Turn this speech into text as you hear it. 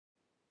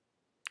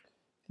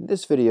In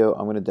this video,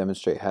 I'm going to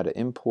demonstrate how to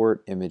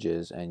import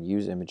images and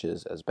use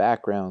images as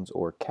backgrounds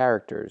or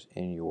characters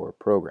in your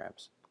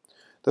programs.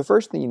 The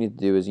first thing you need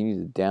to do is you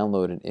need to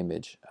download an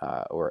image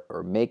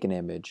or make an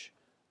image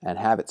and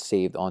have it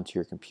saved onto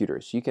your computer.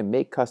 So you can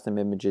make custom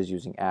images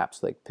using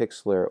apps like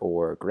Pixlr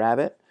or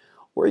Gravit,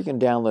 or you can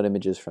download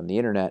images from the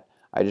internet.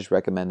 I just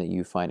recommend that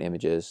you find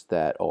images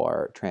that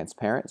are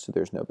transparent, so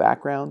there's no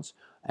backgrounds,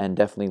 and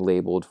definitely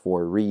labeled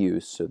for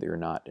reuse so that you're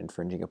not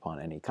infringing upon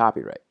any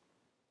copyright.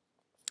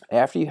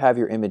 After you have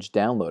your image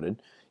downloaded,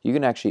 you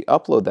can actually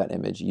upload that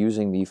image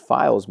using the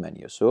Files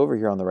menu. So over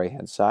here on the right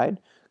hand side,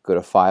 go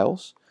to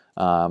Files.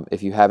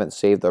 If you haven't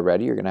saved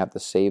already, you're going to have to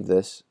save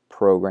this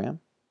program.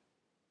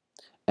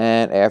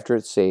 And after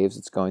it saves,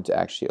 it's going to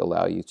actually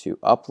allow you to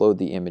upload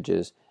the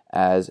images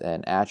as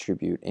an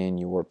attribute in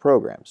your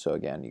program. So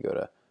again, you go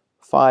to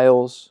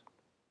Files,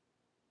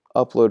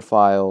 Upload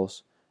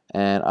Files,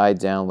 and I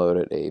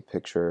downloaded a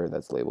picture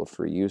that's labeled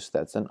for use.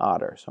 That's an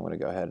otter. So I'm going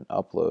to go ahead and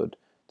upload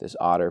this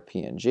otter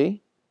PNG.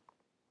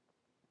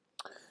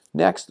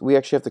 Next, we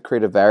actually have to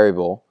create a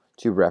variable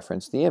to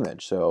reference the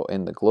image. So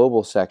in the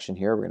global section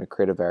here, we're going to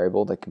create a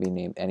variable that can be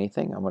named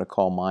anything. I'm going to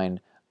call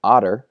mine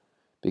otter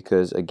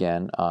because,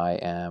 again, I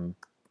am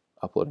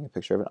uploading a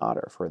picture of an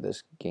otter for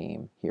this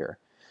game here.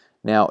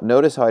 Now,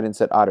 notice how I didn't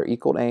set otter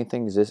equal to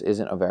anything because this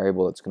isn't a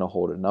variable that's going to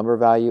hold a number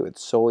value.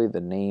 It's solely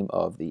the name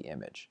of the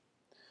image.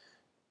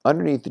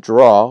 Underneath the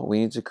draw, we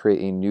need to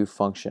create a new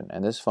function,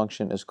 and this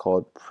function is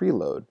called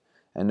Preload.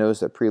 And notice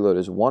that preload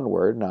is one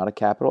word, not a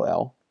capital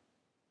L.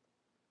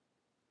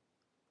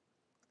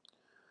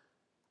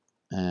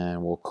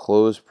 And we'll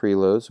close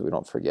preload so we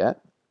don't forget.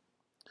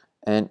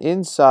 And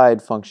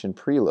inside function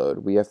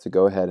preload, we have to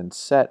go ahead and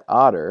set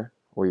otter,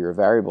 or your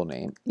variable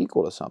name,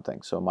 equal to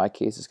something. So in my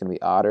case, it's going to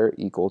be otter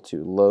equal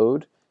to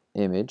load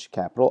image,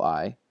 capital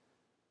I,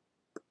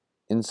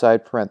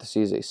 inside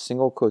parentheses, a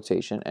single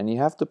quotation, and you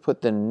have to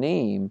put the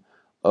name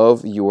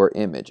of your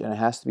image, and it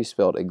has to be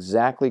spelled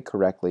exactly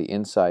correctly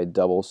inside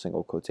double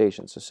single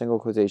quotation. So single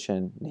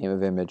quotation, name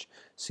of image,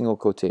 single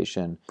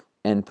quotation,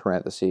 end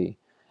parenthesis.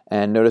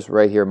 And notice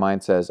right here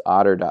mine says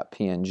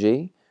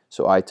otter.png,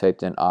 so I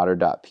typed in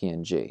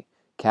otter.png.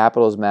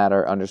 Capitals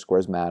matter,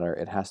 underscores matter.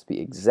 It has to be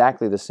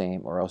exactly the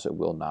same or else it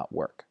will not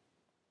work.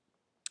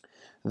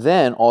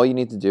 Then all you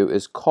need to do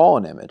is call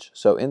an image.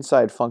 So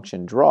inside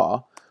function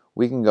draw,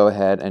 we can go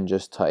ahead and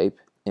just type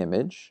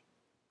image,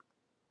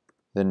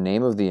 the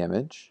name of the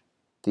image,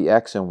 the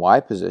X and Y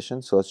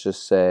position, so let's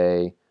just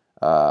say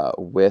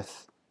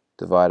width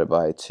divided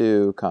by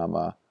 2,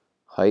 comma,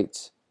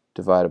 height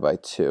divided by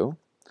 2,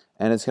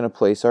 and it's going to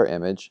place our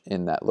image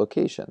in that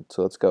location.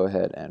 So let's go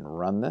ahead and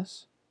run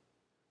this,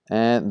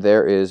 and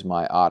there is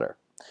my otter.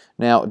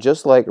 Now,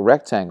 just like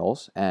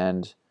rectangles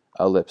and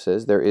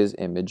ellipses, there is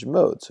image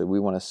mode, so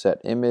we want to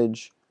set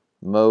image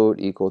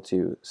mode equal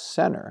to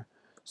center.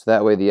 So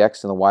that way the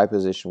X and the Y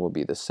position will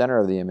be the center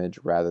of the image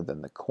rather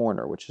than the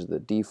corner, which is the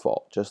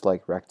default, just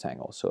like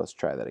rectangles. So let's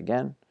try that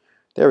again.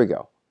 There we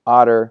go.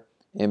 Otter,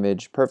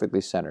 image, perfectly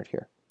centered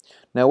here.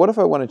 Now what if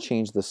I want to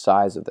change the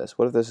size of this?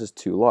 What if this is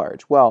too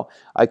large? Well,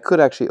 I could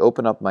actually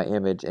open up my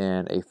image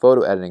in a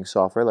photo editing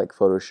software like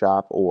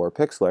Photoshop or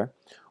Pixlr,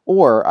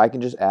 or I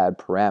can just add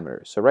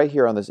parameters. So right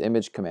here on this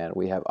image command,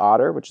 we have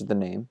otter, which is the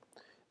name,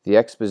 the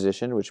X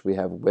position, which we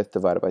have width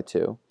divided by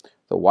 2,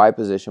 the Y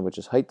position, which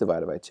is height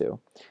divided by 2.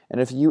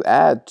 And if you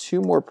add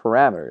 2 more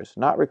parameters,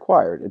 not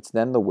required, it's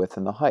then the width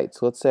and the height.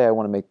 So let's say I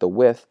want to make the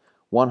width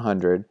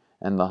 100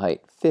 and the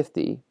height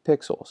 50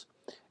 pixels.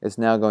 It's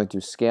now going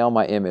to scale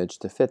my image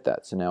to fit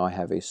that. So now I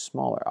have a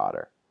smaller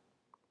otter.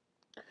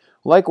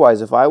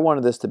 Likewise, if I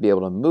wanted this to be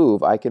able to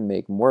move, I can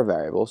make more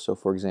variables. So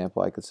for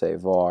example, I could say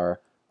var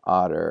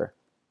otter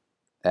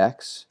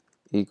X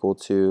equal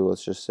to,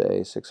 let's just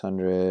say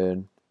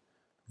 600,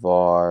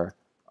 var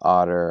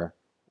otter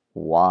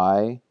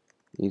Y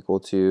equal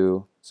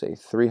to, say,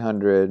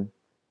 300.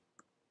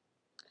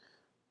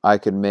 I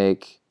could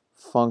make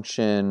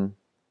function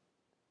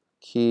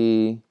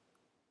key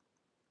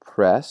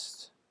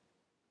pressed,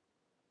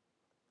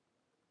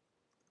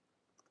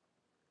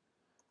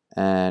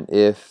 and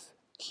if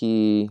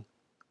key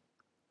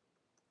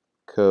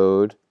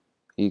code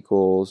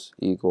equals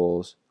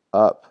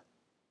up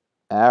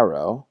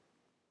arrow,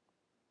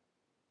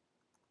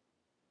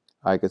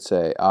 I could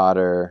say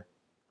otter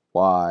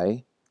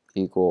Y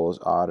equals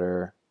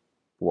otter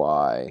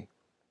Y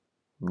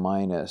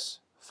minus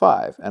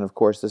 5. And of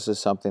course, this is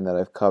something that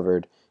I've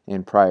covered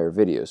in prior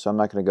videos. So I'm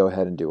not going to go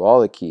ahead and do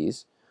all the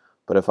keys,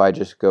 but if I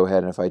just go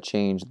ahead and if I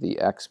change the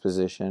X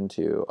position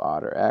to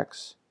otter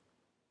X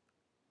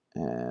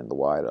and the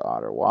Y to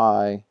otter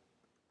Y,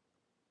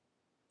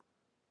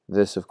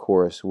 this of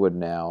course would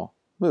now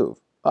move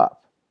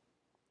up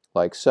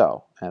like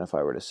so. And if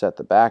I were to set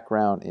the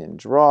background in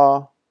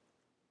draw,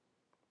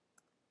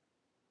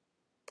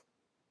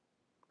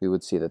 we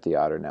would see that the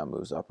otter now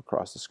moves up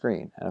across the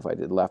screen. And if I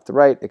did left to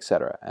right,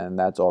 etc. And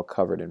that's all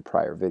covered in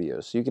prior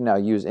videos. So you can now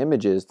use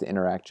images to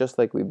interact just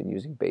like we've been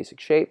using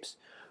basic shapes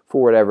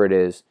for whatever it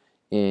is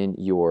in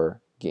your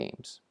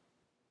games.